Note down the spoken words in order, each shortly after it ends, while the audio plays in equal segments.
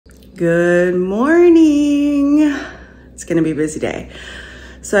Good morning. It's gonna be a busy day.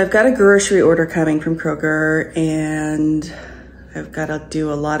 So I've got a grocery order coming from Kroger and I've got to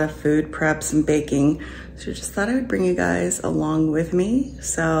do a lot of food preps and baking. So just thought I would bring you guys along with me.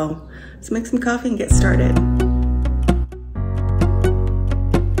 So let's make some coffee and get started.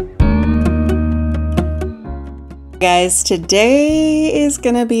 Guys, today is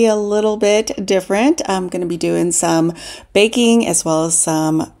gonna be a little bit different. I'm gonna be doing some baking as well as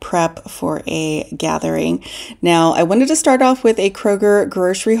some prep for a gathering. Now, I wanted to start off with a Kroger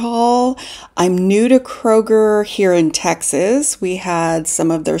grocery haul. I'm new to Kroger here in Texas. We had some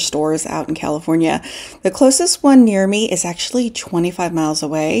of their stores out in California. The closest one near me is actually 25 miles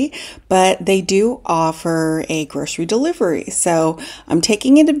away, but they do offer a grocery delivery. So I'm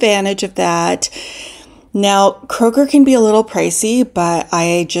taking advantage of that. Now, Kroger can be a little pricey, but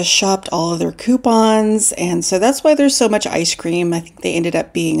I just shopped all of their coupons, and so that's why there's so much ice cream. I think they ended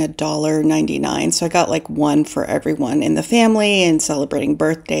up being $1.99, so I got like one for everyone in the family and celebrating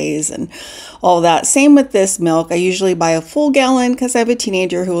birthdays and all that. Same with this milk. I usually buy a full gallon because I have a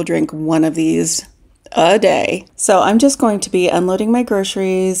teenager who will drink one of these a day. So I'm just going to be unloading my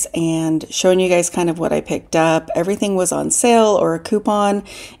groceries and showing you guys kind of what I picked up. Everything was on sale or a coupon,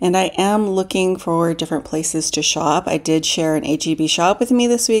 and I am looking for different places to shop. I did share an H-E-B shop with me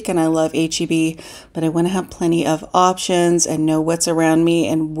this week, and I love H-E-B, but I want to have plenty of options and know what's around me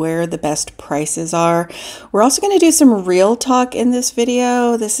and where the best prices are. We're also going to do some real talk in this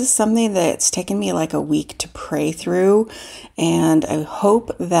video. This is something that's taken me like a week to pray through, and I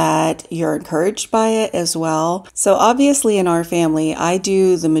hope that you're encouraged by it as well. So obviously in our family, I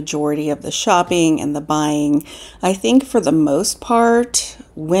do the majority of the shopping and the buying. I think for the most part,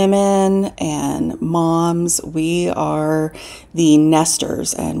 women and moms, we are the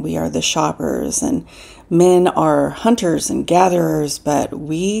nesters and we are the shoppers, and men are hunters and gatherers, but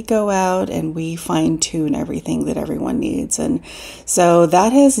we go out and we fine-tune everything that everyone needs. And so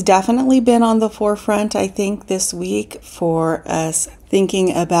that has definitely been on the forefront, I think, this week for us,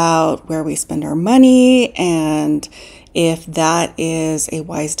 thinking about where we spend our money and if that is a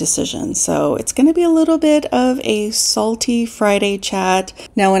wise decision. So it's going to be a little bit of a salty Friday chat.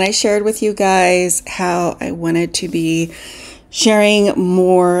 Now, when I shared with you guys how I wanted to be sharing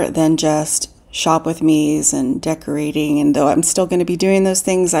more than just shop with me's and decorating, and though I'm still going to be doing those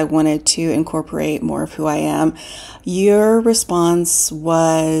things, I wanted to incorporate more of who I am. Your response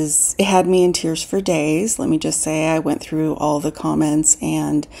was, it had me in tears for days. Let me just say, I went through all the comments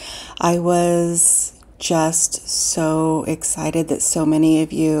and I was just so excited that so many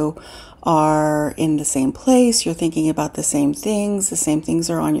of you are in the same place. You're thinking about the same things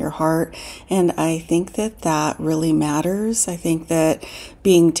are on your heart. And I think that that really matters. I think that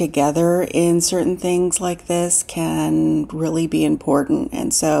being together in certain things like this can really be important.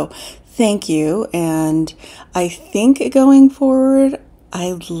 And so thank you. And I think going forward,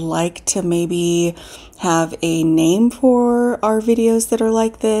 I'd like to maybe have a name for our videos that are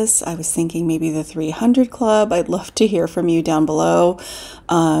like this. I was thinking maybe the 300 Club. I'd love to hear from you down below.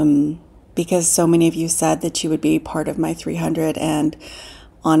 Because so many of you said that you would be part of my 300, and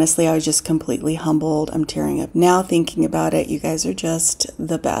honestly, I was just completely humbled. I'm tearing up now thinking about it. You guys are just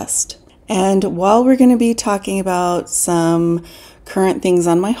the best. And while we're going to be talking about some current things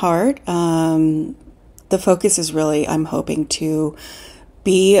on my heart, the focus is really, I'm hoping to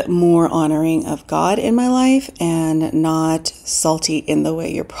be more honoring of God in my life and not salty in the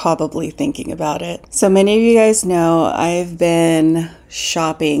way you're probably thinking about it. So many of you guys know I've been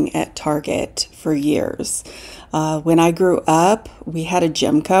shopping at Target for years. When I grew up, we had a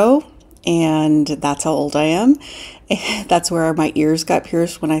Gymco, and that's how old I am. That's where my ears got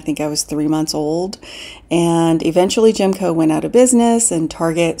pierced when I think I was 3 months old. And eventually Gymco went out of business and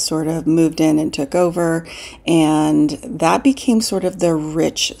Target sort of moved in and took over. And that became sort of the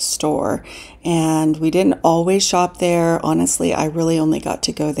rich store. And we didn't always shop there. Honestly, I really only got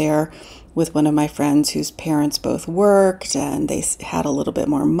to go there with one of my friends whose parents both worked and they had a little bit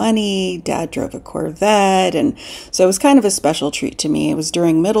more money. Dad drove a Corvette, and so it was kind of a special treat to me. It was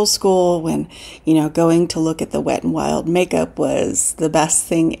during middle school when, you know, going to look at the Wet n Wild makeup was the best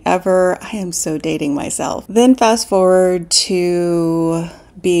thing ever. I am so dating myself. Then fast forward to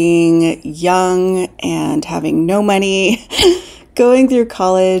being young and having no money, going through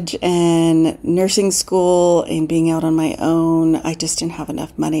college and nursing school and being out on my own. I just didn't have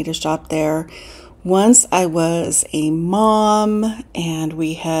enough money to shop there. Once I was a mom and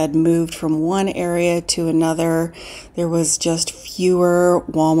we had moved from one area to another, there was just fewer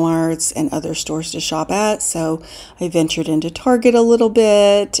Walmarts and other stores to shop at. So I ventured into Target a little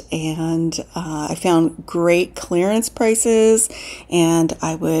bit, and I found great clearance prices, and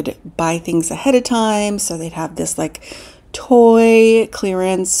I would buy things ahead of time. So they'd have this like toy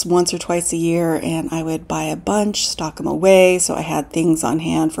clearance once or twice a year, and I would buy a bunch, stock them away, so I had things on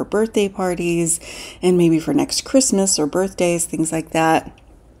hand for birthday parties and maybe for next Christmas or birthdays, things like that.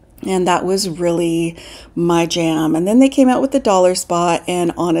 And that was really my jam. And then they came out with the dollar spot,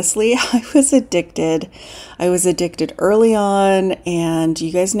 and honestly, I was addicted. I was addicted early on, and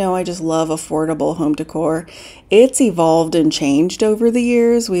you guys know I just love affordable home decor. It's evolved and changed over the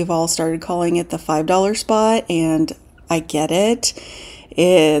years. We've all started calling it the $5 spot, and I get it.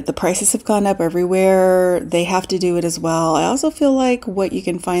 The prices have gone up everywhere. They have to do it as well. I also feel like what you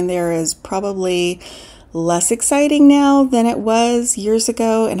can find there is probably less exciting now than it was years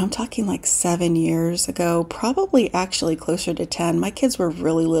ago. And I'm talking like 7 years ago, probably actually closer to 10. My kids were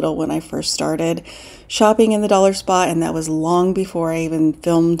really little when I first started shopping in the dollar spot, and that was long before I even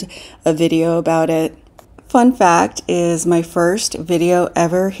filmed a video about it. Fun fact is my first video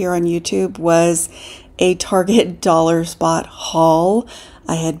ever here on YouTube was a Target dollar spot haul.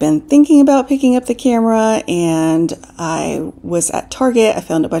 I had been thinking about picking up the camera, and I was at Target. I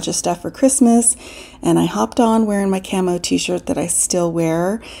found a bunch of stuff for Christmas, and I hopped on wearing my camo t-shirt that I still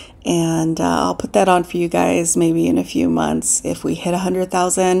wear, and I'll put that on for you guys maybe in a few months. If we hit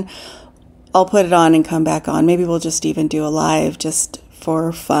 100,000, I'll put it on and come back on. Maybe we'll just even do a live just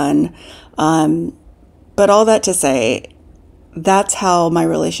for fun. But all that to say, that's how my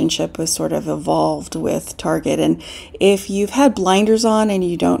relationship was sort of evolved with Target. And if you've had blinders on and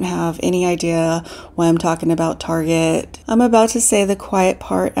you don't have any idea why I'm talking about Target, I'm about to say the quiet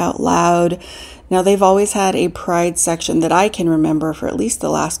part out loud. Now, they've always had a pride section that I can remember for at least the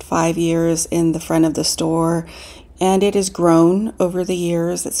last 5 years in the front of the store. And it has grown over the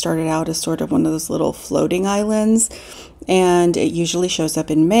years. It started out as sort of one of those little floating islands, and it usually shows up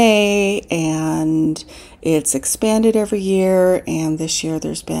in May, and it's expanded every year. And this year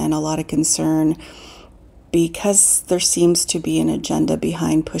there's been a lot of concern because there seems to be an agenda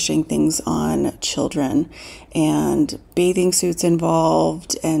behind pushing things on children, and bathing suits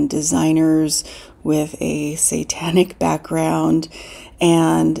involved, and designers with a satanic background.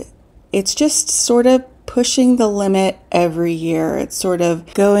 And it's just sort of pushing the limit every year. It's sort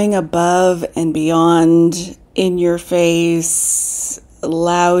of going above and beyond, in your face,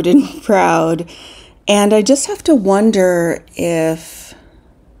 loud and proud. And I just have to wonder if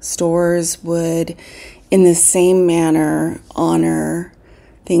stores would, in the same manner, honor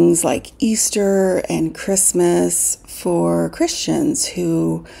things like Easter and Christmas for Christians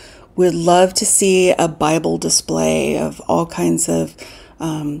who would love to see a Bible display of all kinds of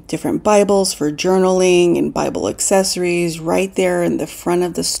different Bibles for journaling and Bible accessories right there in the front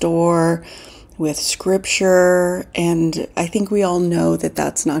of the store with scripture. And I think we all know that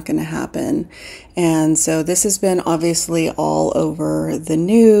that's not going to happen. And so this has been obviously all over the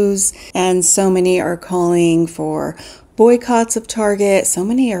news, and so many are calling for boycotts of Target. So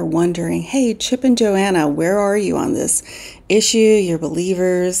many are wondering, hey, Chip and Joanna, where are you on this issue? You're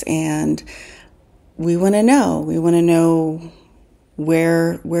believers, and we want to know. We want to know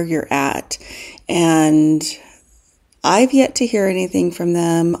where you're at. And I've yet to hear anything from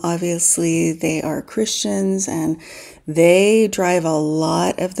them. Obviously, they are Christians, and they drive a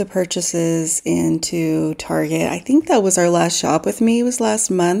lot of the purchases into Target. I think that was our last shop with me, was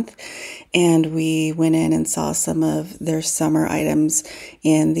last month, and we went in and saw some of their summer items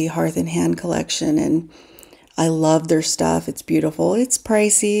in the Hearth and Hand collection, and I love their stuff. It's beautiful. It's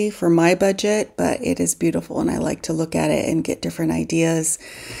pricey for my budget, but it is beautiful, and I like to look at it and get different ideas.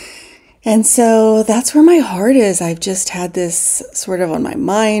 And so that's where my heart is. I've just had this sort of on my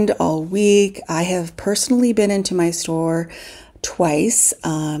mind all week. I have personally been into my store twice,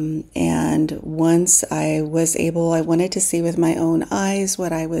 and once I was able, I wanted to see with my own eyes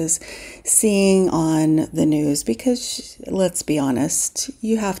what I was seeing on the news, because let's be honest,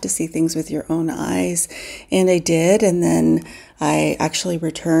 you have to see things with your own eyes, and I did. And then I actually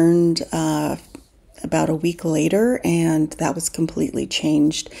returned about a week later, and that was completely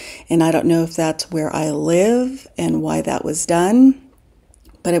changed. And I don't know if that's where I live and why that was done,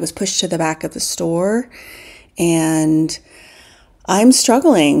 but it was pushed to the back of the store, and I'm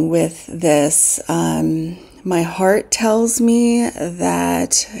struggling with this. My heart tells me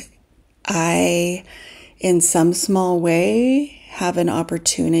that I, in some small way, have an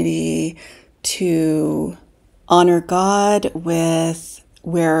opportunity to honor God with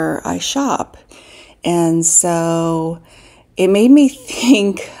where I shop. And so it made me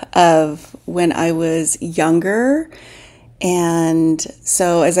think of when I was younger. And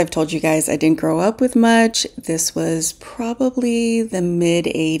so, as I've told you guys, I didn't grow up with much. This was probably the mid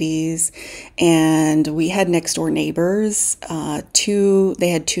 80s, and we had next door neighbors. They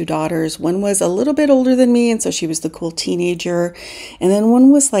had two daughters. One was a little bit older than me, and so she was the cool teenager. And then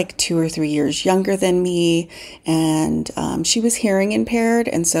one was like 2 or 3 years younger than me, and she was hearing impaired.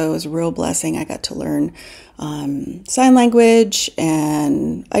 And so it was a real blessing. I got to learn sign language,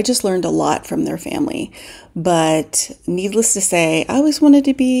 and I just learned a lot from their family. But needless to say, I always wanted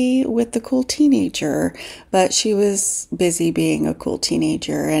to be with the cool teenager, but she was busy being a cool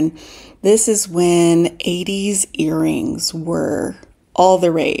teenager. And this is when 80s earrings were all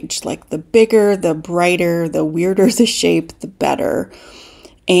the rage. Like the bigger, the brighter, the weirder the shape, the better.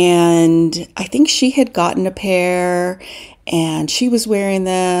 And I think she had gotten a pair and she was wearing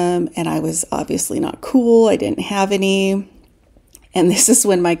them, and I was obviously not cool. I didn't have any. And this is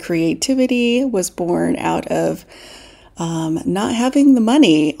when my creativity was born out of not having the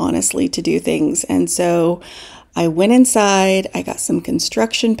money, honestly, to do things. And so I went inside, I got some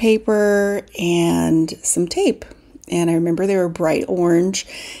construction paper and some tape. And I remember they were bright orange,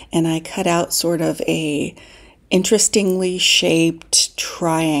 and I cut out sort of a interestingly shaped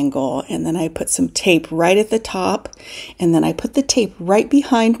triangle, and then I put some tape right at the top, and then I put the tape right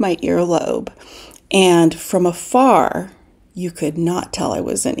behind my earlobe. And from afar, you could not tell I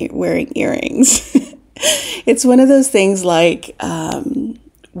wasn't wearing earrings. It's one of those things like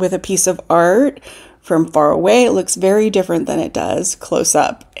with a piece of art, from far away, it looks very different than it does close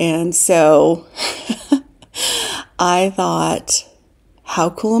up. And so I thought, how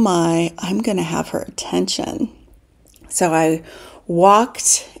cool am I? I'm going to have her attention. So I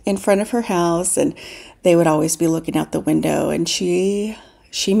walked in front of her house, and they would always be looking out the window, and she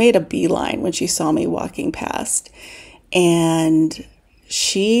made a beeline when she saw me walking past. And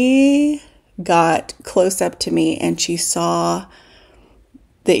she got close up to me, and she saw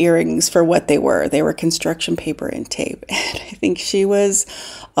the earrings for what they were. They were construction paper and tape. And I think she was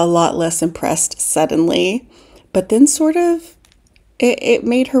a lot less impressed suddenly. But then sort of it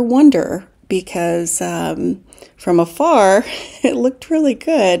made her wonder, because from afar, it looked really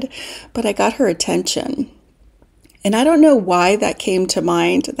good, but I got her attention. And I don't know why that came to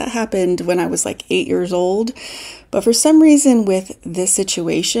mind. That happened when I was like 8 years old. But for some reason with this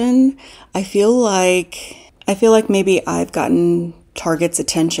situation, I feel like maybe I've gotten Target's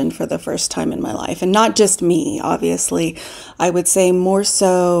attention for the first time in my life. And not just me, obviously. I would say more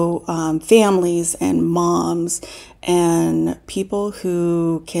so families and moms and people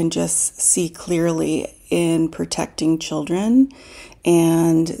who can just see clearly in protecting children.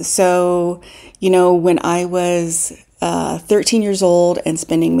 And so, when I was 13 years old and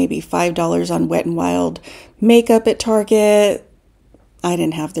spending maybe $5 on Wet n Wild makeup at Target, I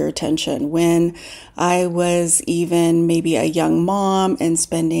didn't have their attention. When I was even maybe a young mom and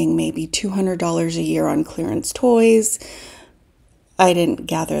spending maybe $200 a year on clearance toys, I didn't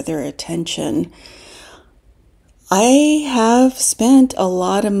gather their attention. I have spent a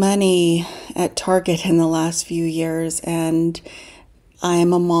lot of money at Target in the last few years, and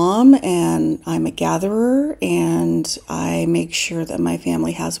I'm a mom and I'm a gatherer, and I make sure that my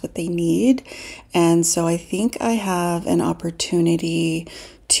family has what they need. And so I think I have an opportunity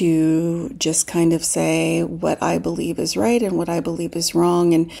to just kind of say what I believe is right and what I believe is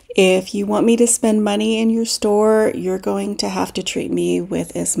wrong. And if you want me to spend money in your store, you're going to have to treat me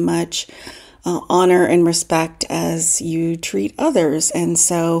with as much honor and respect as you treat others. And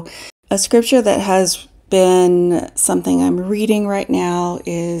so a scripture that has been something I'm reading right now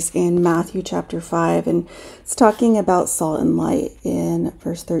is in Matthew chapter 5, and it's talking about salt and light in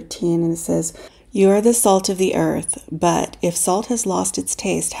verse 13, and it says, "You are the salt of the earth, but if salt has lost its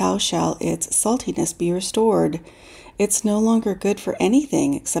taste, how shall its saltiness be restored? It's no longer good for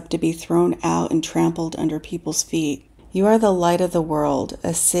anything except to be thrown out and trampled under people's feet. You are the light of the world.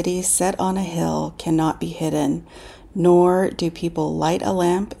 A city set on a hill cannot be hidden, nor do people light a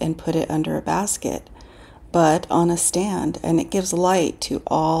lamp and put it under a basket, but on a stand, and it gives light to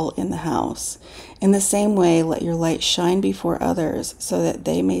all in the house. In the same way, let your light shine before others, so that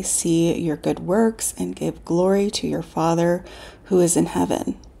they may see your good works and give glory to your Father who is in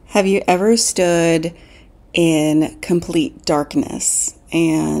heaven." Have you ever stood in complete darkness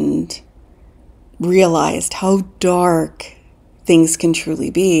and realized how dark things can truly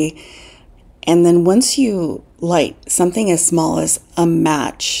be? And then once you light something as small as a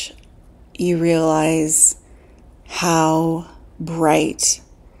match, you realize how bright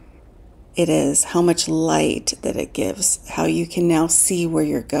it is, how much light that it gives, how you can now see where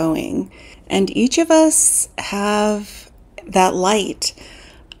you're going. And each of us have that light.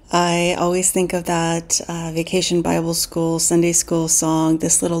 I always think of that Vacation Bible School, Sunday school song,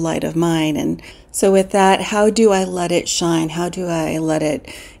 This Little Light of Mine. And so with that, how do I let it shine? How do I let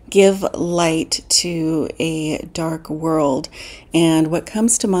it give light to a dark world? And what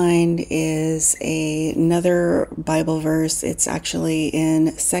comes to mind is another Bible verse. It's actually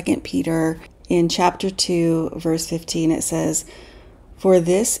in 2 Peter in chapter 2, verse 15. It says, "For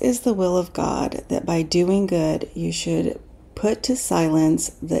this is the will of God, that by doing good you should put to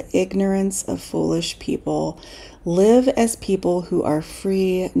silence the ignorance of foolish people. Live as people who are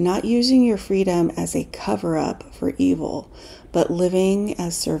free, not using your freedom as a cover-up for evil, but living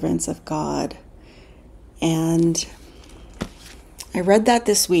as servants of God." And I read that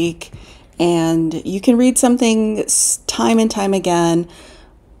this week, and you can read something time and time again,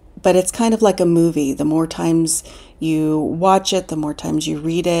 but it's kind of like a movie. The more times you watch it, the more times you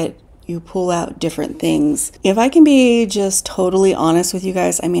read it, you pull out different things. If I can be just totally honest with you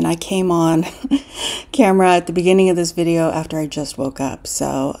guys, I came on camera at the beginning of this video after I just woke up.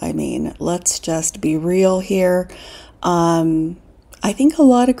 So, let's just be real here. I think a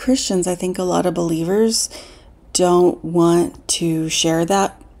lot of Christians, I think a lot of believers don't want to share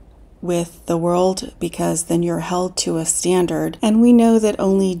that with the world, because then you're held to a standard. And we know that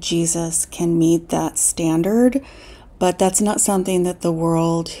only Jesus can meet that standard. But that's not something that the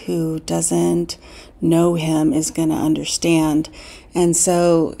world who doesn't know him is going to understand. And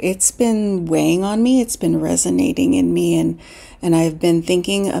so it's been weighing on me. It's been resonating in me. And I've been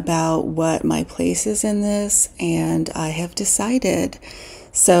thinking about what my place is in this. And I have decided.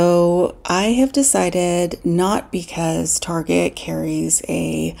 So I have decided, not because Target carries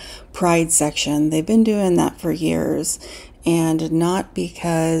a pride section. They've been doing that for years. And not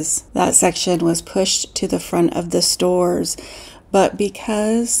because that section was pushed to the front of the stores, but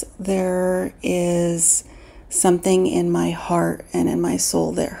because there is something in my heart and in my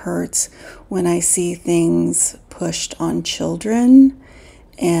soul that hurts when I see things pushed on children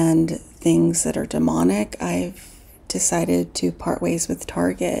and things that are demonic. I've decided to part ways with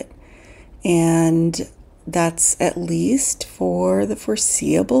Target, and that's at least for the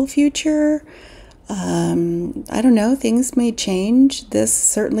foreseeable future. I don't know, things may change. This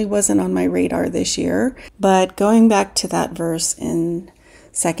certainly wasn't on my radar this year. But going back to that verse in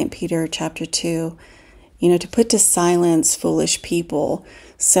 2 Peter chapter 2, to put to silence foolish people.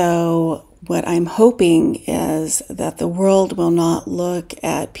 So what I'm hoping is that the world will not look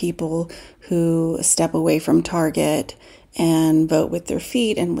at people who step away from Target and vote with their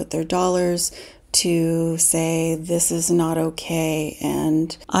feet and with their dollars to say, this is not okay,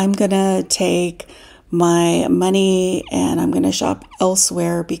 and I'm gonna take my money and I'm gonna shop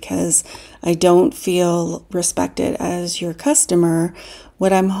elsewhere because I don't feel respected as your customer.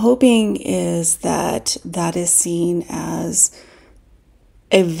 What I'm hoping is that that is seen as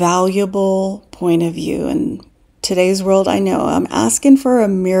a valuable point of view. In today's world, I know I'm asking for a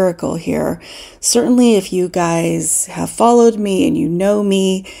miracle here. Certainly if you guys have followed me and you know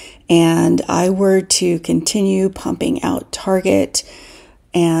me, and I were to continue pumping out Target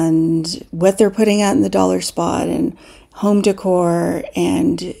and what they're putting out in the dollar spot and home decor,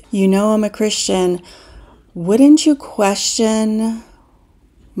 and I'm a Christian, wouldn't you question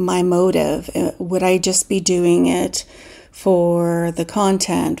my motive? Would I just be doing it for the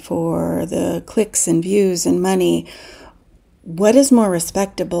content, for the clicks and views and money? What is more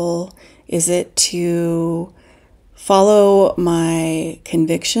respectable? Is it to follow my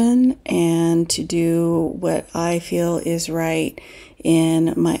conviction and to do what I feel is right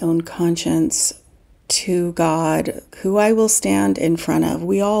in my own conscience to God, who I will stand in front of?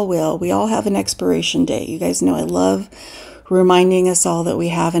 We all will. We all have an expiration date. You guys know I love reminding us all that we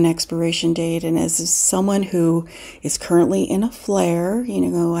have an expiration date. And as someone who is currently in a flare,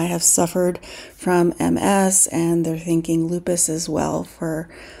 I have suffered from MS, and they're thinking lupus as well for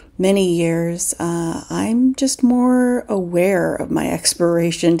many years. I'm just more aware of my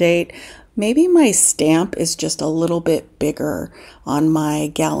expiration date. Maybe my stamp is just a little bit bigger on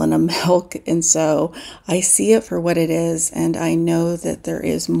my gallon of milk, and so I see it for what it is, and I know that there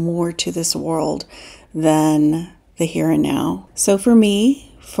is more to this world than the here and now. So for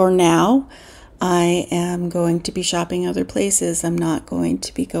me, for now, I am going to be shopping other places. I'm not going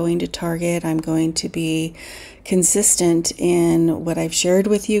to be going to Target. I'm going to be consistent in what I've shared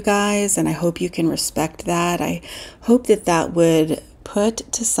with you guys, and I hope you can respect that. I hope that that would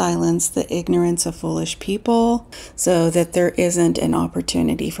put to silence the ignorance of foolish people, so that there isn't an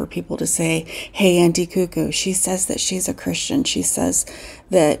opportunity for people to say, hey, Auntie Cuckoo, she says that she's a Christian. She says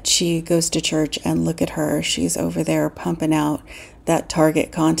that she goes to church, and look at her. She's over there pumping out that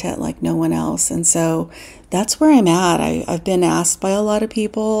target content like no one else. And so that's where I'm at. I've been asked by a lot of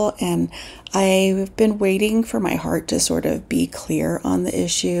people, and I've been waiting for my heart to sort of be clear on the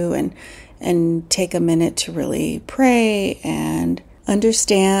issue and take a minute to really pray and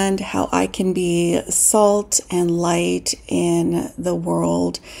understand how I can be salt and light in the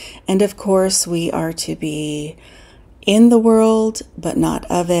world. And of course, we are to be in the world, but not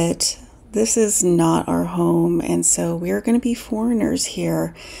of it. This is not our home, and so we're going to be foreigners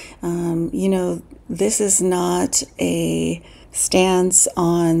here. This is not a stance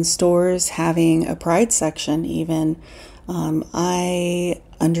on stores having a pride section even. I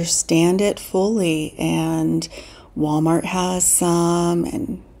understand it fully, and Walmart has some,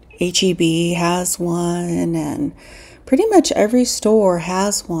 and HEB has one, and pretty much every store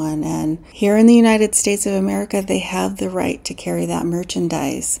has one. And here in the United States of America, they have the right to carry that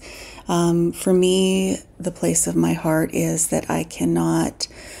merchandise. For me, the place of my heart is that I cannot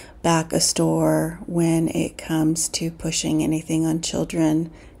back a store when it comes to pushing anything on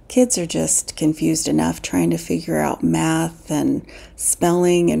children. Kids are just confused enough trying to figure out math and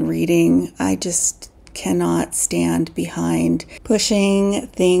spelling and reading. I just cannot stand behind pushing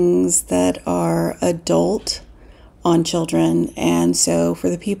things that are adult on children. And so for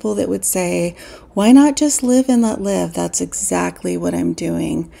the people that would say, why not just live and let live? That's exactly what I'm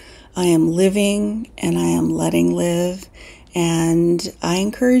doing. I am living and I am letting live. And I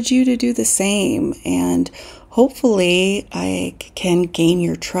encourage you to do the same. And hopefully I can gain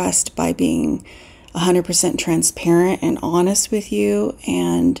your trust by being 100% transparent and honest with you,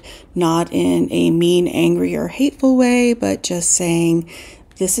 and not in a mean, angry, or hateful way, but just saying,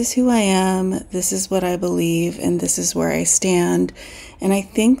 this is who I am, this is what I believe, and this is where I stand. And I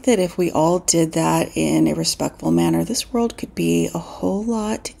think that if we all did that in a respectful manner, this world could be a whole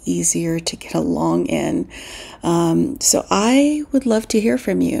lot easier to get along in. So I would love to hear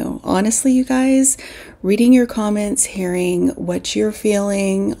from you. Honestly, you guys, reading your comments, hearing what you're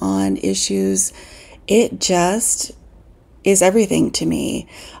feeling on issues, it just is everything to me.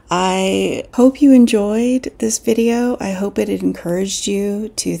 I hope you enjoyed this video. I hope it encouraged you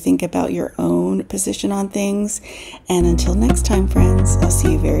to think about your own position on things. And until next time, friends, I'll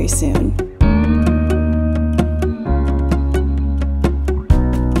see you very soon.